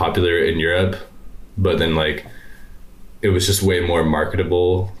really popular in Europe, but then like it was just way more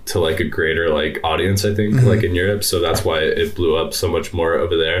marketable to like a greater like audience, I think, like in Europe. So that's why it blew up so much more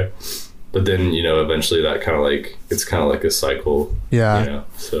over there. But then, you know, eventually that kind of like, it's kind of like a cycle. You know?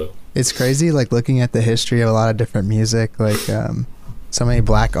 So it's crazy, like looking at the history of a lot of different music, like so many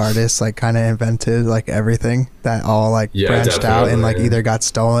black artists like kind of invented like everything that all like branched out and like either got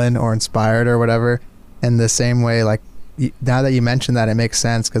stolen or inspired or whatever. And the same way, like now that you mention that, it makes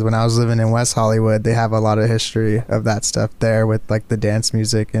sense, because when I was living in West Hollywood, they have a lot of history of that stuff there with like the dance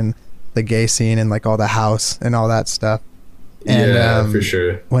music and the gay scene and like all the house and all that stuff. And for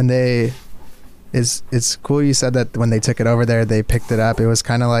sure. When it's cool you said that when they took it over there, they picked it up. It was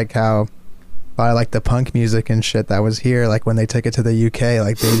kind of like how a lot of like the punk music and shit that was here, like when they took it to the UK,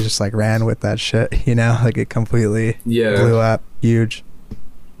 like they just like ran with that shit, you know, like it completely blew up huge.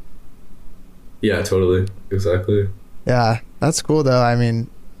 Yeah, totally. Exactly. Yeah, that's cool though. I mean,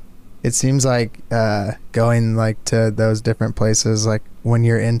 it seems like going like to those different places, like when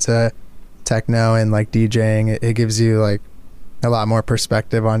you're into techno and like DJing, it gives you like a lot more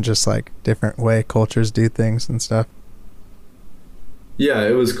perspective on just like different way cultures do things and stuff. Yeah,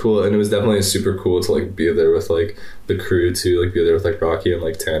 it was cool, and it was definitely super cool to like be there with like the crew too, like be there with like Rocky and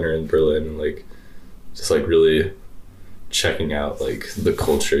like Tanner in Berlin, and like just like really checking out like the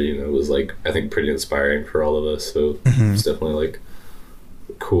culture, you know, was like I think pretty inspiring for all of us. So it's definitely like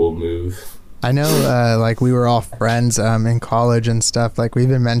a cool move. I know like we were all friends in college and stuff. Like we've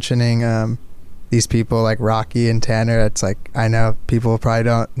been mentioning these people like Rocky and Tanner. It's like I know people probably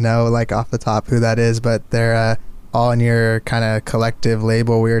don't know like off the top who that is, but they're all in your kind of collective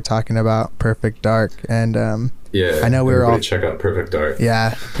label we were talking about, Perfect Dark. And I know we were all check out Perfect Dark.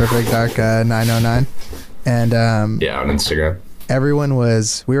 Yeah, Perfect Dark 909. And on Instagram.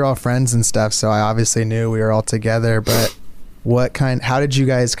 We were all friends and stuff, so I obviously knew we were all together. But how did you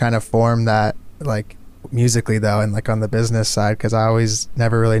guys kind of form that, like musically though, and like on the business side? Because I always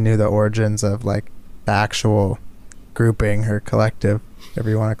never really knew the origins of like the actual grouping or collective, whatever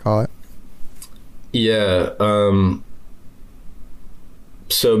you want to call it. Yeah.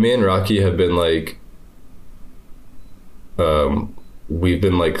 So me and Rocky have been like, we've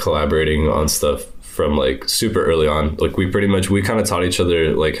been like collaborating on stuff from like super early on. Like we kind of taught each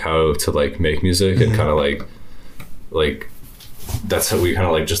other like how to like make music, and kind of like that's how we kind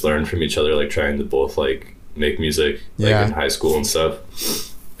of like just learned from each other, like trying to both like make music like in high school and stuff.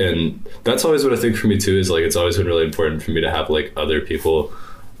 And that's always what I think for me too, is like it's always been really important for me to have like other people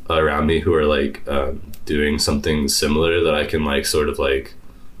around me who are like doing something similar that I can like sort of like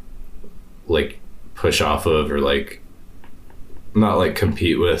push off of, or like not like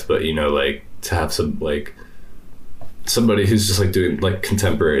compete with, but you know, like to have some like somebody who's just like doing like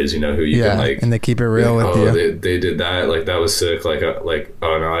contemporaries, you know, who you can like, and they keep it real like, with you. They did that, like that was sick, like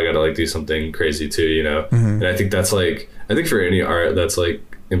oh no, I gotta like do something crazy too, you know. And I think that's like, I think for any art that's like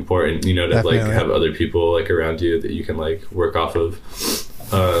important, you know, to like have other people like around you that you can like work off of.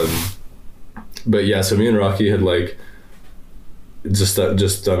 But yeah, so me and Rocky had like just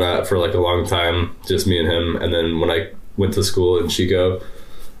done that for like a long time, just me and him. And then when I went to school in Chico,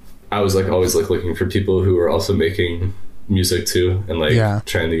 I was like always like looking for people who were also making music too, and like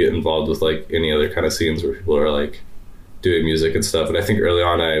trying to get involved with like any other kind of scenes where people are like doing music and stuff. And I think early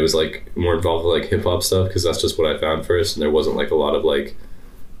on I was like more involved with like hip hop stuff, because that's just what I found first, and there wasn't like a lot of like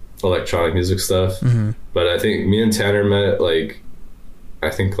electronic music stuff. But I think me and Tanner met like, I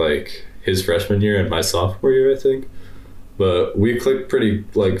think like his freshman year and my sophomore year, I think. But we clicked pretty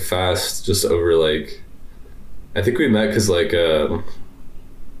like fast, just over like, I think we met because like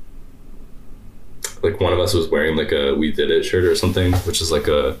one of us was wearing like a We Did It shirt or something, which is like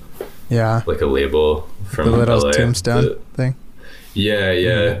a like a label from the little LA. tombstone thing.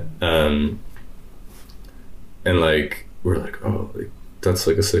 Yeah. And like we're like, oh, like, that's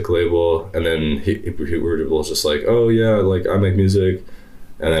like a sick label. And then we were both just like, oh yeah, like I make music.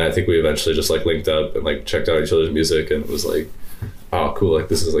 And then I think we eventually just like linked up and like checked out each other's music, and it was like, oh cool, like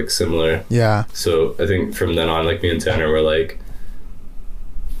this is like similar. Yeah. So I think from then on, like me and Tanner were like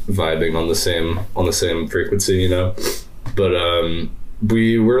vibing on the same frequency, you know. But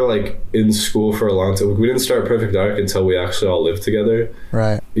we were like in school for a long time. We didn't start Perfect Dark until we actually all lived together,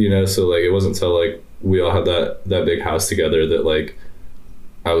 right? You know, so like it wasn't until like we all had that big house together that like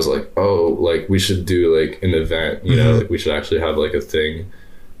I was like, oh, like we should do like an event, you know, like we should actually have like a thing.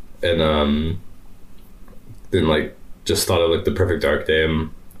 And then like just thought of like the Perfect Dark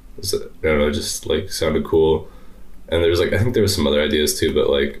name. I don't know, just like sounded cool. And there was like, I think there was some other ideas too, but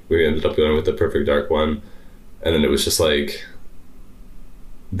like we ended up going with the Perfect Dark one. And then it was just like,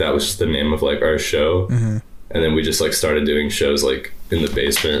 that was just the name of like our show. And then we just like started doing shows like in the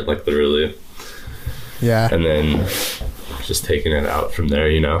basement, like literally. Yeah. And then just taking it out from there,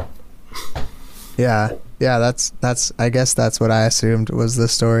 you know? Yeah. That's I guess that's what I assumed was the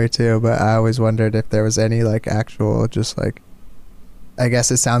story too, but I always wondered if there was any like actual, just like, I guess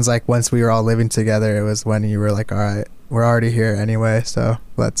it sounds like once we were all living together, it was when you were like, all right, we're already here anyway, so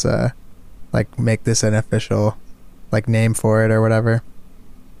let's like make this an official like name for it or whatever.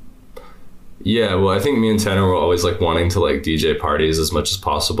 Yeah, well, I think me and Tanner were always like wanting to like DJ parties as much as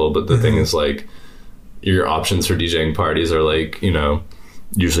possible, but the thing is like your options for DJing parties are like, you know,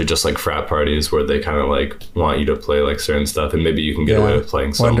 usually just like frat parties where they kind of like want you to play like certain stuff, and maybe you can get away with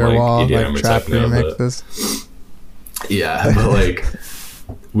playing some Wonderwall, like EDM like or techno, remixes. But like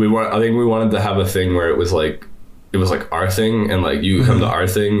I think we wanted to have a thing where it was like our thing, and like you come to our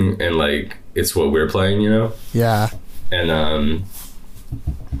thing and like it's what we're playing, you know. And I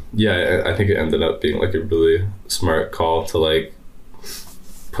think it ended up being like a really smart call to like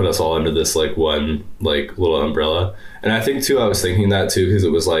put us all under this like one like little umbrella. And I think too, I was thinking that too, because it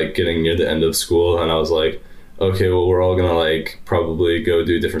was like getting near the end of school, and I was like, okay, well, we're all gonna like probably go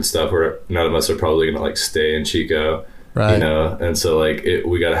do different stuff, where none of us are probably gonna like stay in Chico, right? You know. And so like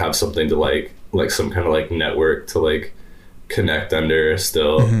we gotta have something to like some kind of like network to like connect under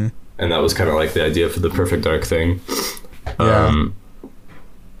still. And that was kind of like the idea for the Perfect Dark thing.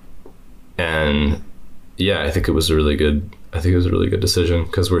 And yeah, I think it was a really good decision,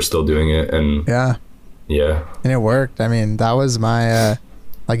 because we're still doing it. And and it worked. I mean, that was my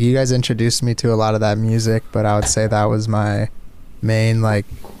like, you guys introduced me to a lot of that music, but I would say that was my main like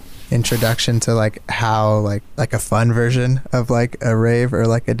introduction to like how like a fun version of like a rave or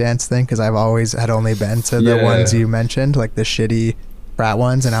like a dance thing, because I've always had only been to the ones you mentioned, like the shitty frat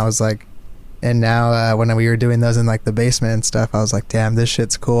ones, and I was like, and now when we were doing those in like the basement and stuff, I was like, damn, this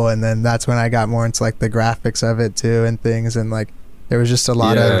shit's cool. And then that's when I got more into like the graphics of it too and things, and like there was just a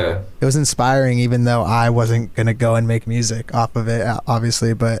lot of, it was inspiring, even though I wasn't gonna go and make music off of it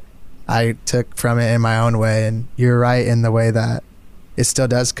obviously, but I took from it in my own way. And you're right in the way that it still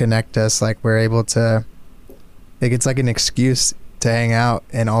does connect us, like we're able to, like it's like an excuse to hang out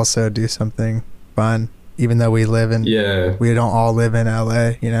and also do something fun, even though we live in we don't all live in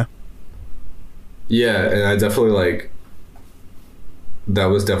LA, you know. And I definitely like, that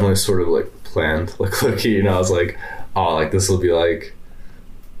was definitely sort of like planned, like low-key, you know. I was like, oh, like this will be like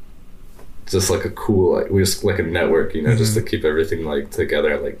just like a cool, like we just like a network, you know, just to keep everything like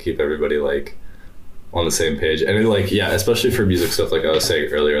together, like keep everybody like on the same page. And it, like, yeah, especially for music stuff, like I was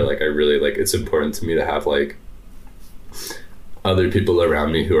saying earlier, like I really like, it's important to me to have like other people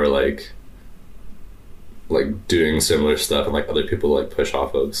around me who are like doing similar stuff, and like other people like push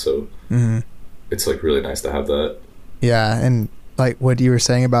off of. So it's like really nice to have that. Yeah. And like what you were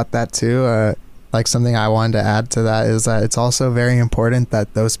saying about that too, like something I wanted to add to that is that it's also very important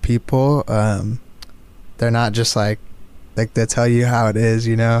that those people, they're not just like they tell you how it is,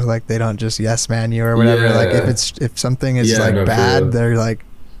 you know, like they don't just yes man you or whatever. Like if something is like bad, they're like,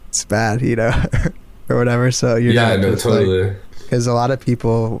 it's bad, you know, or whatever. So you're not just totally. Because a lot of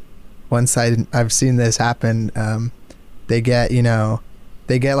people, once I've seen this happen, they get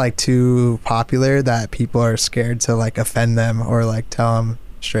like too popular that people are scared to like offend them or like tell them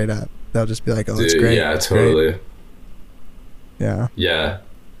straight up. They'll just be like, oh, it's great. Yeah, totally. Great. Yeah. Yeah.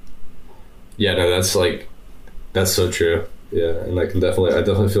 Yeah, no, that's so true. Yeah, and I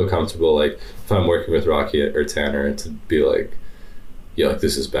definitely feel comfortable, like, if I'm working with Rocky or Tanner, to be like, yeah, like,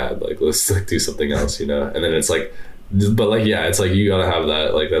 this is bad, like, let's like do something else, you know? And then it's like, but like, yeah, it's like, you gotta have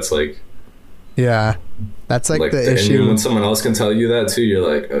that, like, that's like, yeah, that's like the issue. And when someone else can tell you that too, you're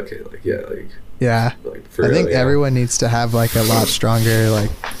like, okay, like, yeah, like, yeah, like, I think everyone needs to have like a lot stronger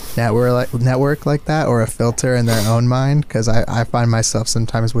like network like that, or a filter in their own mind, because I find myself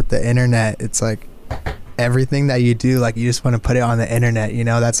sometimes with the internet, it's like everything that you do, like you just want to put it on the internet, you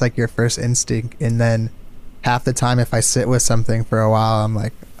know, that's like your first instinct. And then half the time if I sit with something for a while, I'm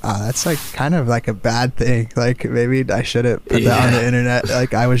like, that's like kind of like a bad thing, like maybe I shouldn't put that on the internet.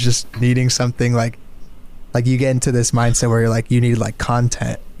 Like I was just needing something like you get into this mindset where you're like, you need like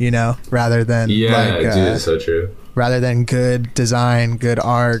content, you know, rather than dude, it's so true, rather than good design, good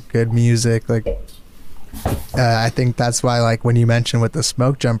art, good music. Like I think that's why, like when you mentioned with the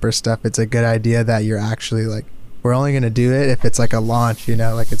smoke jumper stuff, it's a good idea that you're actually like, we're only going to do it if it's like a launch, you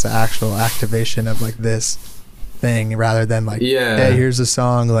know, like it's an actual activation of like this thing, rather than like, hey, here's a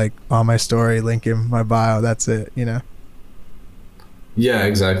song like on my story, link in my bio, that's it, you know. Yeah,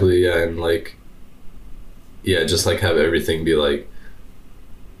 exactly. Yeah. And like, yeah, just like have everything be like,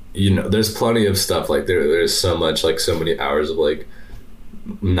 you know, there's plenty of stuff like there's so much, like so many hours of like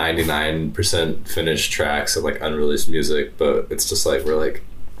 99% finished tracks and like unreleased music, but it's just like, we're like,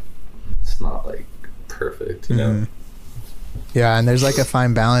 it's not like perfect, you know. Yeah, and there's like a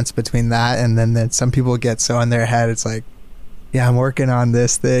fine balance between that, and then some people get so in their head, it's like, yeah, I'm working on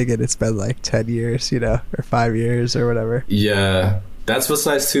this thing and it's been like 10 years, you know, or 5 years or whatever. Yeah, that's what's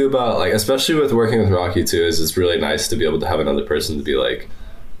nice too about, like, especially with working with Rocky too, is it's really nice to be able to have another person to be like,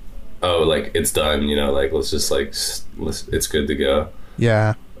 oh, like it's done, you know, like let's just like it's good to go.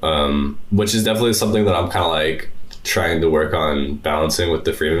 Yeah. Which is definitely something that I'm kind of like trying to work on balancing with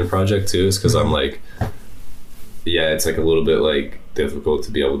the Freeman project too, is because I'm like, yeah, it's like a little bit like difficult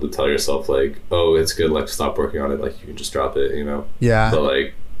to be able to tell yourself like, oh, it's good, like stop working on it, like you can just drop it, you know. Yeah. But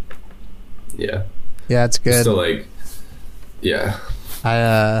like, yeah, it's good. Still like, yeah.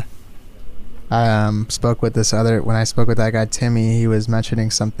 I spoke with when I spoke with that guy Timmy, he was mentioning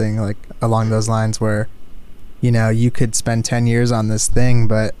something like along those lines where, you know, you could spend 10 years on this thing,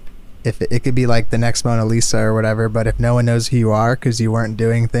 but if it could be like the next Mona Lisa or whatever, but if no one knows who you are because you weren't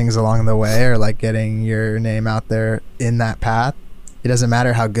doing things along the way or like getting your name out there in that path, it doesn't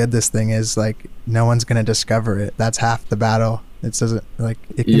matter how good this thing is, like no one's gonna discover it. That's half the battle. It doesn't, like,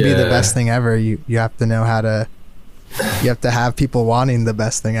 it can be the best thing ever. You have to know how to, you have to have people wanting the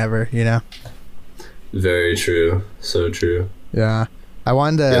best thing ever, you know. Very true. So true. Yeah. I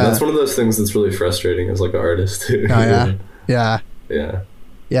wanted to... Yeah, that's one of those things that's really frustrating as like an artist too. Oh, yeah. Yeah. Yeah.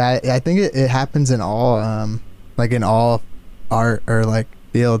 Yeah, I think it happens in all, like in all art or like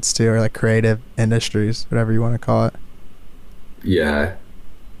fields too, or like creative industries, whatever you want to call it. Yeah.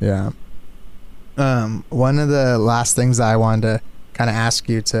 Yeah. One of the last things that I wanted to kind of ask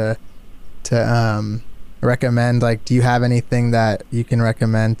you to recommend, like, do you have anything that you can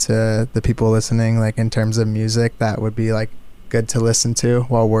recommend to the people listening, like in terms of music that would be like good to listen to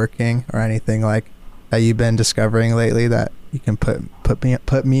while working, or anything like that you've been discovering lately that you can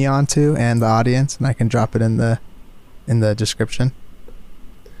put me onto and the audience, and I can drop it in the description?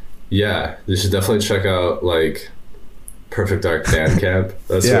 Yeah, you should definitely check out like Perfect Dark Bandcamp.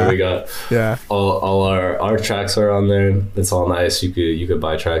 That's where we got all our tracks are on there. It's all nice. You could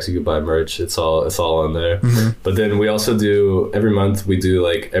buy tracks, you could buy merch. It's all on there. But then we also do, every month we do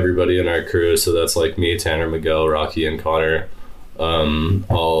like everybody in our crew, so that's like me, Tanner, Miguel, Rocky, and Connor,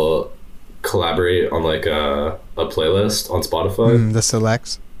 all collaborate on like a playlist on Spotify, the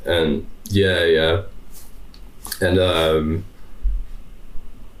selects. And and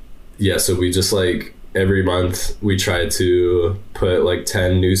so we just like every month we try to put like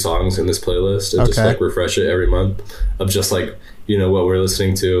 10 new songs in this playlist and just like refresh it every month of just like, you know, what we're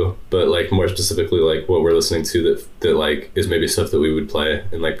listening to, but like more specifically like what we're listening to that like is maybe stuff that we would play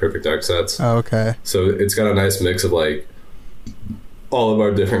in like Perfect Dark sets. So it's got a nice mix of like all of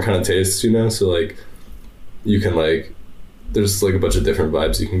our different kind of tastes, you know, so like you can like, there's like a bunch of different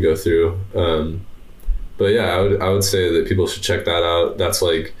vibes you can go through. But yeah, I would say that people should check that out. That's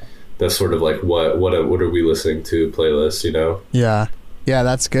sort of like what are we listening to playlist, you know? Yeah,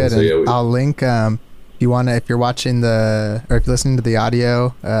 that's good. So, yeah, I'll link if you're watching or if you're listening to the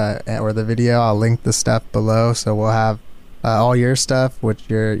audio or the video, I'll link the stuff below. So we'll have all your stuff, which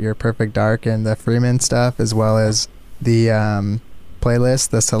your Perfect Dark and the Freeman stuff, as well as the playlist,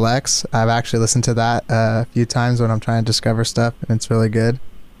 the selects. I've actually listened to that a few times when I'm trying to discover stuff, and it's really good.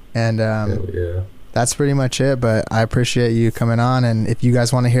 And that's pretty much it, but I appreciate you coming on. And if you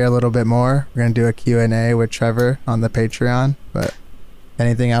guys want to hear a little bit more, we're going to do a Q&A with Trevor on the Patreon. But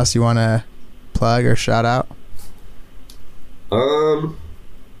anything else you want to plug or shout out? Go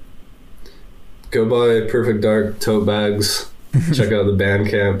buy Perfect Dark tote bags. Check out the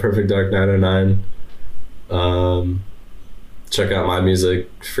Bandcamp, Perfect Dark 909. Check out my music,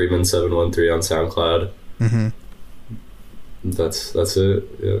 Freeman713 on SoundCloud. That's it.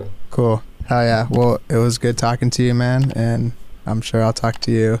 Yeah. Cool. Oh yeah. Well, it was good talking to you, man, and I'm sure I'll talk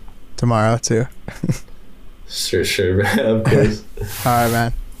to you tomorrow too. Sure, man. Of course. All right,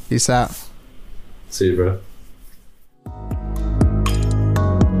 man. Peace out. See you, bro.